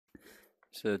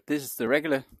So this is the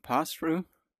regular pass-through,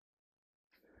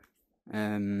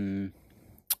 and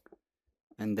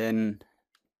then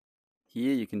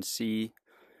here you can see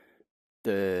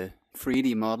the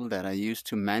 3D model that I used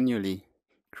to manually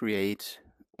create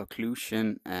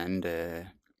occlusion and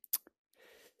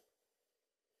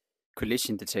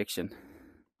collision detection,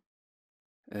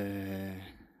 and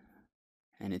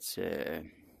it's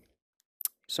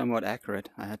somewhat accurate.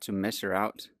 I had to measure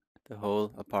out the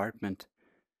whole apartment,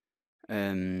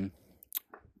 and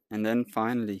then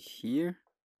finally here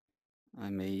I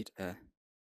made a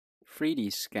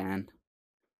 3D scan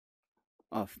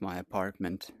of my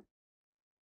apartment.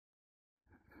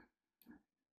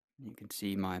 You can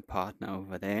see my partner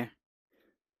over there,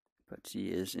 but she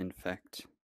is in fact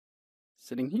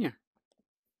sitting here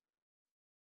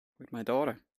with my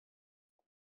daughter.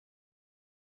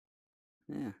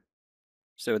 Yeah.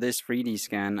 So this 3D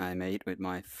scan I made with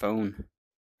my phone,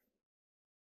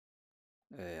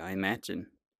 I imagine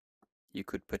you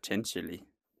could potentially,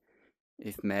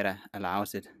 if Meta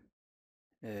allows it,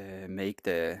 make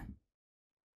the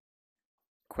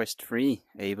Quest 3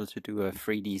 able to do a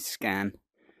 3D scan.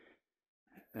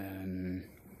 I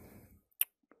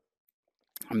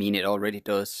mean, it already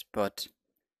does, but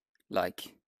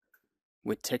like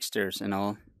with textures and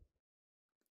all,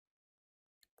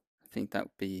 I think that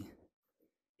would be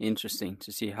interesting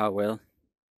to see how well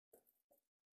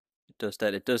it does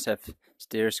that. It does have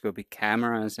stereoscopic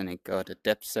cameras and it got a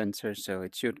depth sensor, so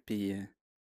it should be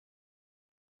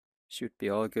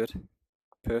all good,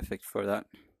 perfect for that,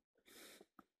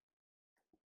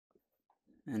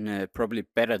 and probably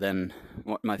better than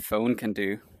what my phone can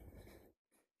do.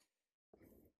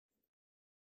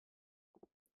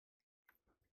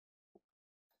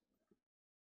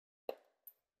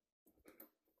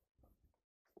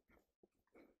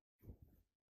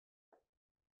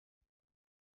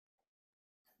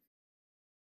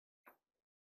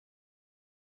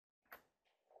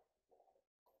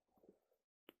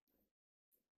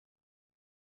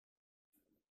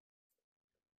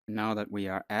 Now that we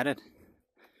are at it,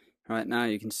 right now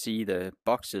you can see the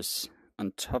boxes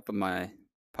on top of my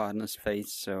partner's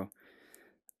face, so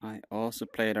I also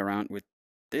played around with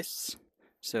this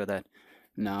so that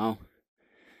now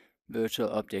virtual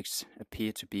objects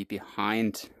appear to be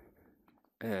behind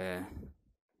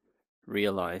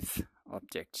real life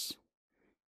objects.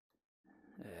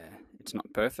 It's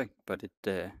not perfect, but it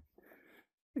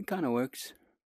kind of works.